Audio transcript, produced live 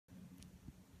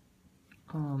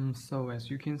So as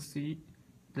you can see,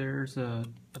 there's a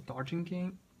dodging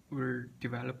game we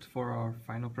developed for our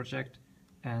final project,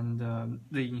 and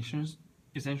the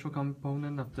essential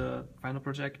component of the final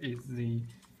project is the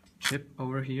chip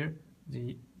over here,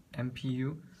 the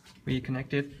MPU. We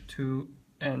connect it to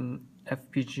an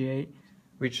FPGA,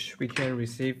 which we can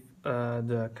receive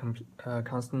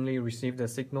constantly receive the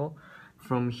signal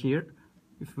from here.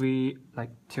 If we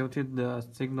tilted the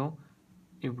signal,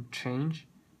 it would change.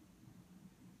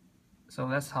 So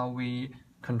that's how we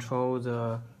control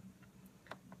the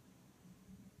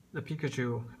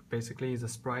Pikachu. Basically, is a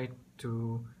sprite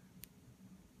to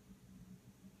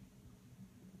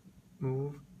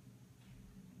move.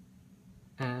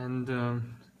 And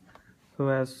so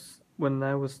as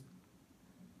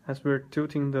we're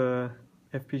tilting the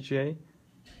FPGA,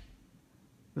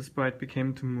 the sprite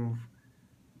became to move.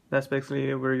 That's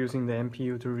basically we're using the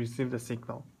MPU to receive the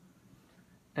signal,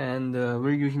 and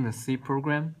we're using the C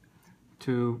program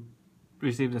to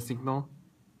receive the signal